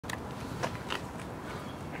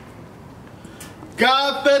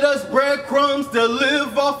God fed us breadcrumbs to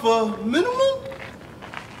live off a minimum.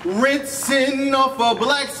 Rinsing off a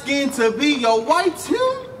black skin to be a white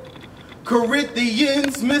him.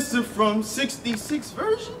 Corinthians missing from 66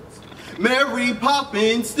 versions. Mary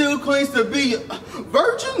Poppins still claims to be a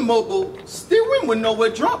virgin. Mobile steering with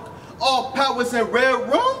nowhere drunk. All powers and red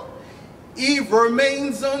rum. Eve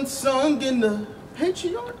remains unsung in the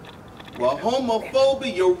patriarch. While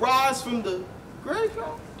homophobia rise from the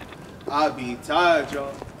graveyard. I be tired,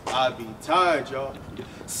 y'all. I be tired, y'all.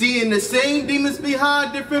 Seeing the same demons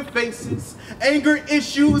behind different faces. Anger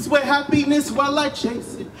issues with happiness while I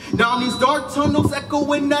chase it. Down these dark tunnels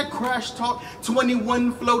echoing that crash talk.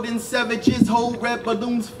 21 floating savages hold red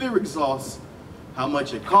balloons, fear exhaust. How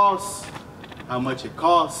much it costs? How much it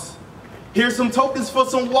costs? Here's some tokens for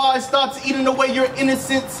some wise thoughts eating away your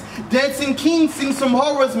innocence. Dancing kings sing some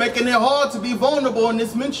horrors, making it hard to be vulnerable in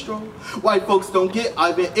this minstrel. White folks don't get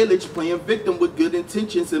Ivan Illich playing victim with good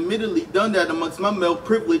intentions. Admittedly done that amongst my male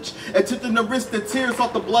privilege. Attempting to rinse the tears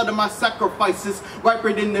off the blood of my sacrifices.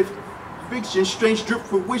 Riper than the fiction, strange drip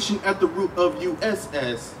fruition at the root of us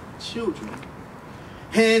as children.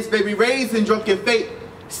 Hands baby raised in drunken fate.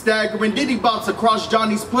 Staggering diddy bops across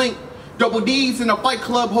Johnny's plate. Double D's in a fight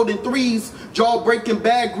club holding threes. Jaw breaking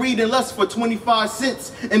bad greed and lust for 25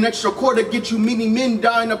 cents. An extra quarter get you many men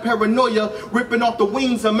dying of paranoia. Ripping off the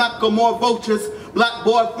wings of Macklemore vultures. Black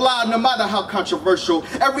boy fly no matter how controversial.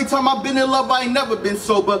 Every time I've been in love I ain't never been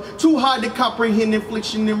sober. Too hard to comprehend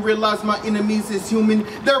infliction and realize my enemies is human.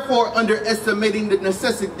 Therefore underestimating the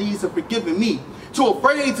necessities of forgiving me. Too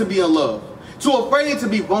afraid to be in love. Too afraid to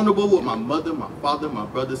be vulnerable with my mother, my father, my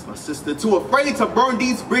brothers, my sister. Too afraid to burn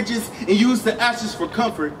these bridges and use the ashes for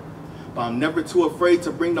comfort. But I'm never too afraid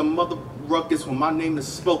to bring the mother ruckus when my name is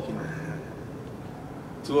spoken.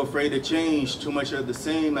 Too afraid to change, too much of the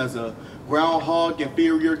same as a groundhog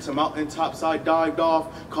inferior to mountaintops I dived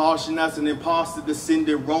off. Caution as an imposter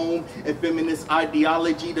descended Rome. And feminist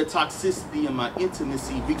ideology, the toxicity in my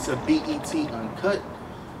intimacy reeks of BET uncut.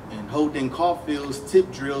 And holding Caulfield's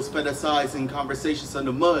tip drills, fetishizing conversations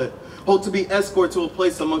under mud. Hope to be escort to a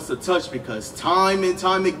place amongst the touch because time and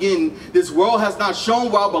time again, this world has not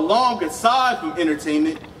shown where I belong aside from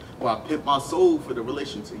entertainment. Or I pimp my soul for the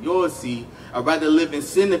relation to yours, see. I'd rather live in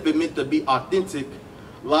sin if it meant to be authentic.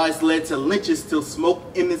 Lies led to lynches till smoke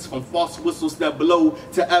emits from false whistles that blow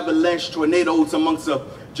to avalanche tornadoes amongst a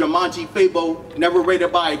Jumanji fable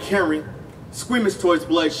narrated by a Karen. Squeamish towards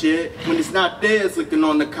bloodshed, when it's not there, it's licking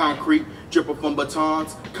on the concrete, dripping from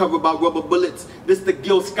batons, covered by rubber bullets. This the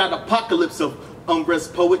Gil Scott apocalypse of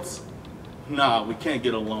unrest poets. Nah, we can't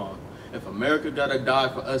get along. If America gotta die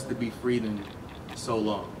for us to be free, then so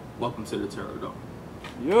long. Welcome to the Terror Dome.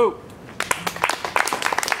 Yo.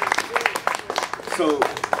 So,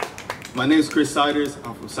 my name is Chris Siders.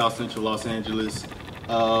 I'm from South Central Los Angeles.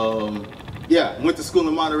 Yeah, went to school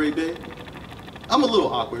in Monterey Bay. I'm a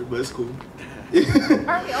little awkward, but it's cool.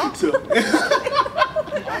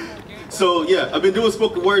 So yeah, I've been doing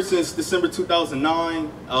spoken word since December 2009.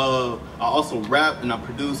 I also rap and I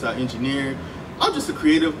produce, I engineer. I'm just a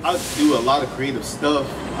creative. I do a lot of creative stuff.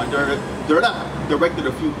 I directed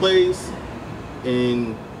a few plays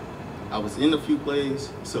and I was in a few plays.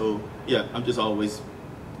 So yeah, I'm just always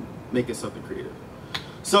making something creative.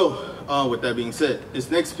 So with that being said, this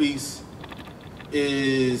next piece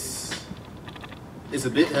is a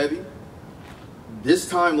bit heavy. This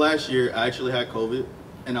time last year, I actually had COVID,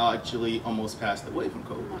 and I actually almost passed away from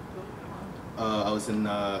COVID. I was in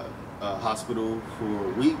a hospital for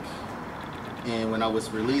a week, and when I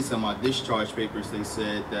was released on my discharge papers, they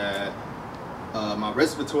said that my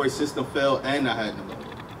respiratory system failed and I had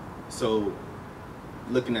pneumonia. So,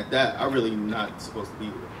 looking at that, I really not supposed to be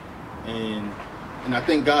here. And I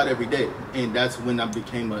thank God every day, and that's when I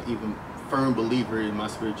became an even firm believer in my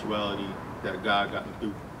spirituality that God got me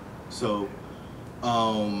through. So,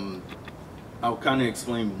 I'll kind of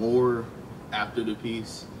explain more after the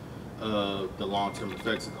piece, the long-term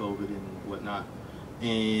effects of COVID and whatnot.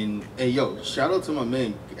 And hey, yo, shout out to my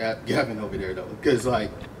man Gavin over there though, because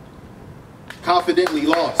like, confidently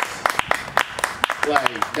lost.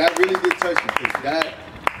 Like that really did touch me, because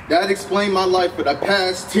that explained my life for the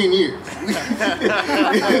past 10 years.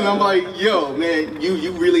 And I'm like, yo, man,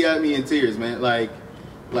 you really had me in tears, man. Like,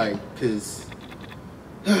 cause.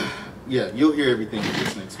 Yeah, you'll hear everything in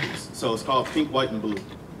this next piece. So it's called Pink, White, and Blue.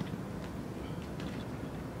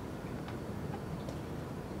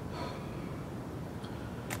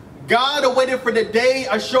 God awaited for the day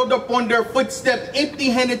I showed up on their footstep,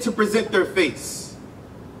 empty-handed to present their face.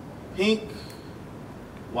 Pink,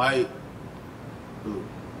 white, blue.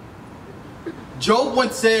 Job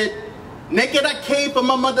once said, Naked I came from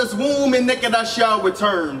my mother's womb, and naked I shall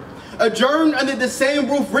return. Adjourned under the same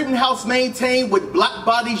roof, Rittenhouse maintained, with black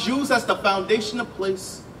bodies used as the foundation to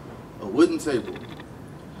place a wooden table.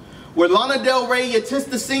 Where Lana Del Rey attempts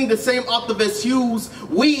to sing the same octave as Hughes,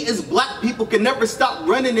 we as black people can never stop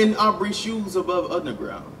running in Aubrey's shoes above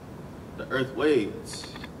underground. The earth waves.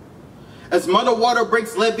 As Mother Water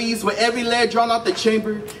breaks levees with every lead drawn out the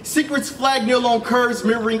chamber, secrets flag kneel on curves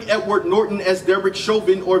mirroring Edward Norton as Derek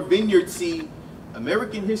Chauvin or Vineyard Seed.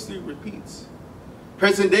 American history repeats.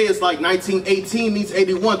 Present day is like 1918 meets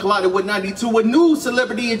 81 collided with 92. A new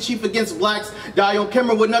celebrity in chief against blacks die on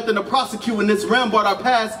camera with nothing to prosecute in this realm but our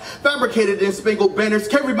past. Fabricated in spangled banners,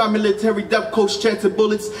 carried by military death coach chanted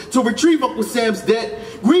bullets to retrieve Uncle Sam's debt.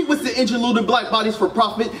 Greed was the engine looting black bodies for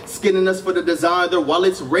profit, skinning us for the design of their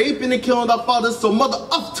wallets, raping and killing our fathers. So mother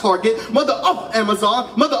of Target, mother of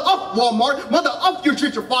Amazon, mother of Walmart, mother of your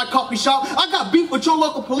gentrified coffee shop. I got beef with your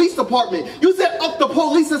local police department. You said up the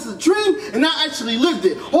police as a trend, and I actually lived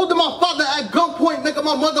it. Holding my father at gunpoint, making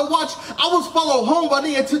my mother watch. I was followed home by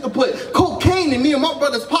the intent to put cocaine in me and my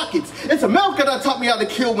brother's pockets. It's America that taught me how to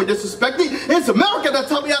kill when disrespected. It's America that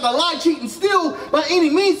taught me how to lie, cheat, and steal by any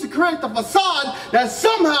means to create the facade that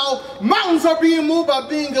somehow mountains are being moved by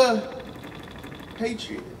being a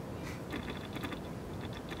patriot.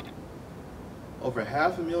 Over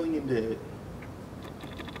 500,000 dead,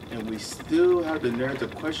 and we still have the nerve to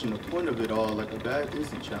question the point of it all like a bad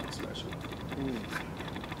Disney Channel special.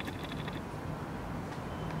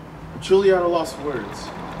 I'm truly at a loss for words.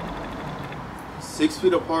 6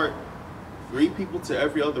 feet apart, 3 people to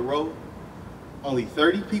every other row, only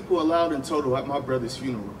 30 people allowed in total at my brother's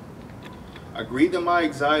funeral. I agreed to my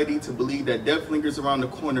anxiety to believe that death lingers around the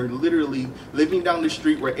corner, literally living down the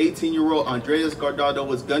street where 18-year-old Andreas Guardado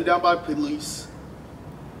was gunned down by police.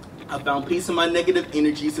 I found peace in my negative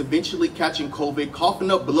energies, eventually catching COVID, coughing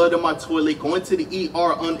up blood in my toilet, going to the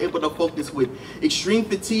ER, unable to focus with extreme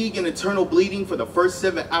fatigue and internal bleeding for the first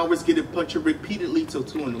 7 hours, getting punctured repeatedly till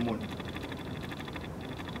 2 in the morning.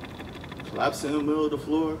 Collapsed in the middle of the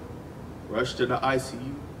floor, rushed to the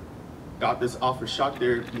ICU. Doctors offer shock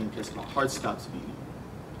therapy in case my heart stops beating.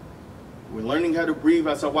 We're learning how to breathe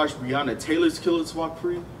as I watch Breonna Taylor's killers walk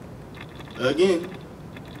free. Again,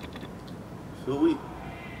 I feel weak.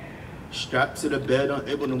 Strapped to the bed,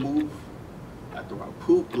 unable to move. After I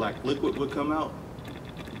poop, black liquid would come out.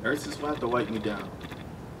 Nurses would have to wipe me down.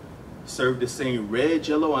 Served the same red,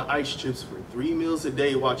 yellow, and ice chips for 3 meals a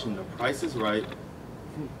day, watching The Price is Right,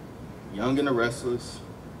 Young and the Restless,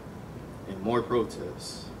 and more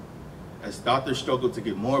protests. As doctors struggle to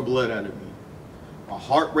get more blood out of me. My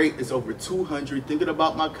heart rate is over 200, thinking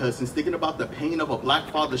about my cousins, thinking about the pain of a black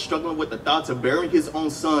father struggling with the thoughts of burying his own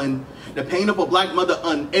son, the pain of a black mother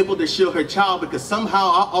unable to shield her child because somehow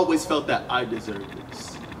I always felt that I deserved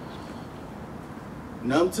this.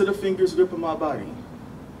 Numb to the fingers gripping my body,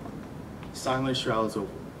 silent shrouds over.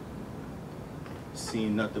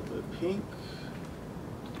 Seeing nothing but pink,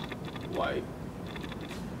 white,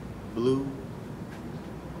 blue,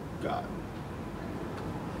 God.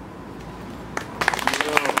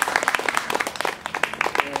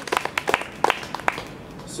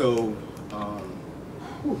 So,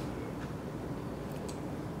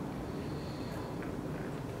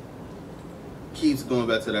 keeps going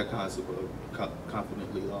back to that concept of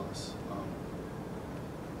confidently lost.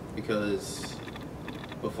 Because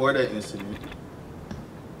before that incident,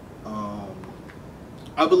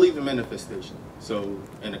 I believe in manifestation. So,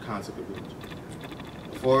 in the concept of religion.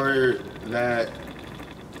 Before that,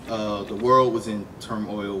 the world was in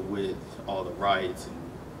turmoil with all the riots and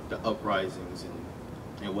the uprisings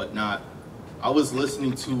and whatnot. I was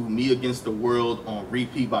listening to Me Against the World on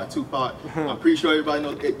repeat by Tupac. I'm pretty sure everybody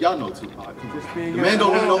knows, y'all know Tupac. The man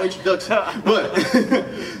don't need no introduction. But,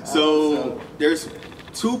 so there's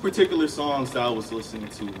 2 particular songs that I was listening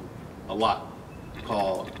to a lot,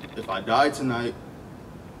 called If I Die Tonight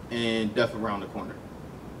and Death Around the Corner.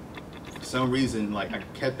 For some reason, like, I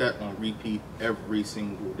kept that on repeat every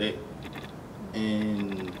single day.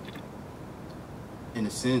 And in a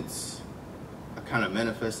sense, I kind of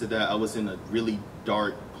manifested that. I was in a really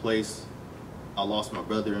dark place. I lost my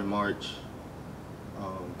brother in March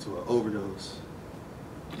to an overdose,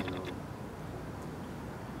 you know.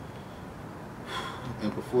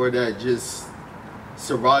 And before that, just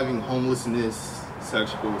surviving homelessness,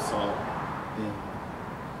 sexual assault, and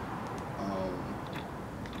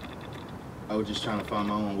I was just trying to find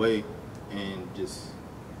my own way and just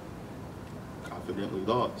confidently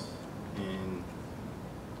lost. And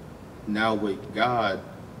now with God,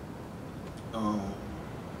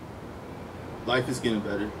 life is getting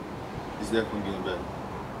better. It's definitely getting better.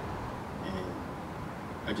 And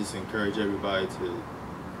I just encourage everybody to,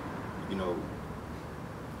 you know,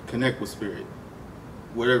 connect with spirit.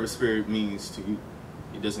 Whatever spirit means to you.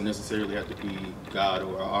 It doesn't necessarily have to be God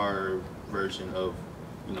or our version of,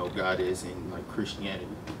 you know, God is in like Christianity.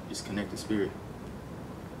 Just connect to spirit.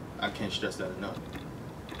 I can't stress that enough.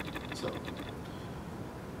 So,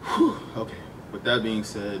 whew, okay. With that being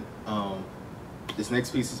said, this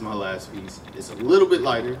next piece is my last piece. It's a little bit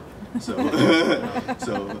lighter, so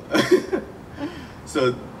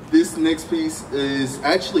so this next piece is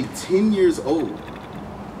actually 10 years old.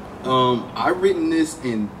 I've written this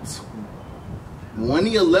in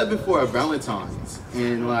 2011 for a Valentine's,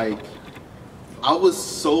 and like I was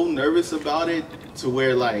so nervous about it to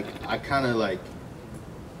where like I kind of like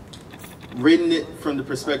written it from the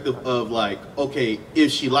perspective of like, okay, if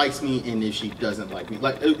she likes me and if she doesn't like me,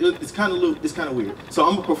 like it's kind of weird. So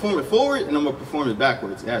I'm gonna perform it forward and I'm gonna perform it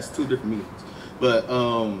backwards. It has two different meanings, but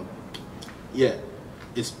yeah,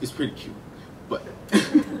 it's pretty cute. But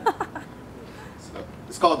so,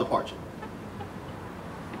 it's called Departure.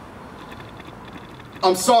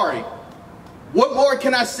 I'm sorry. What more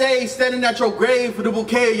can I say standing at your grave with a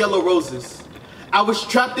bouquet of yellow roses? I was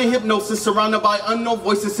trapped in hypnosis, surrounded by unknown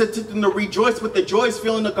voices, attempting to rejoice with the joyous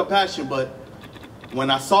feeling of compassion. But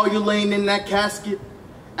when I saw you laying in that casket,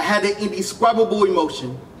 I had an indescribable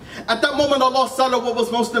emotion. At that moment, I lost sight of what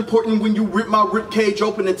was most important. When you ripped my rib cage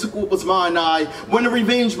open and took what was mine, I wanted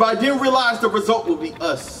revenge, but I didn't realize the result would be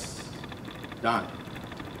us dying.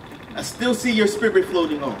 I still see your spirit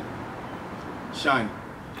floating on, shining.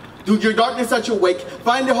 Through your darkness at your wake,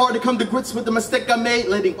 find it hard to come to grips with the mistake I made,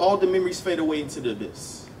 letting all the memories fade away into the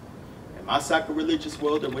abyss. In my sacrilegious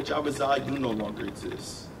world in which I reside, you no longer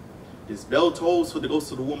exist. This bell tolls for the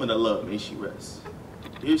ghost of the woman I love, may she rest.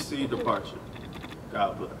 Here's to your departure.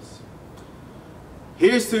 God bless.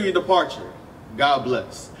 Here's to your departure. God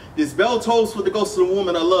bless. This bell tolls for the ghost of the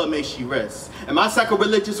woman I love, may she rest. In my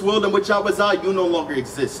sacrilegious world in which I reside, you no longer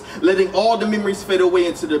exist, letting all the memories fade away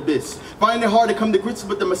into the abyss. Find it hard to come to grips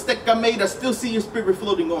with the mistake I made, I still see your spirit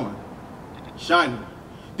floating on, shining.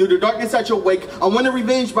 Through the darkness at your wake, I wanted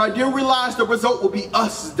revenge, but I didn't realize the result would be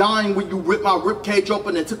us dying when you ripped my ribcage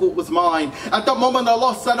open and took what was mine. At that moment, I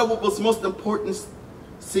lost sight of what was most important.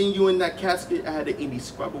 Seeing you in that casket, I had an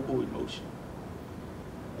indescribable emotion.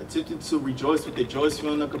 Attempted to rejoice with the joyous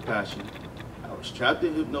feeling of compassion. I was trapped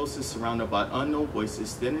in hypnosis, surrounded by unknown voices,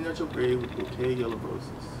 standing at your grave with a bouquet of yellow roses.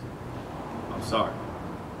 I'm sorry.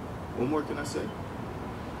 What more can I say?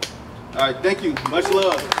 All right, thank you. Much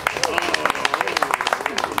love.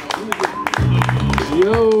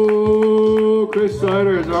 Yo, Chris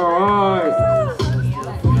Siders, all right.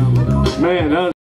 Man, that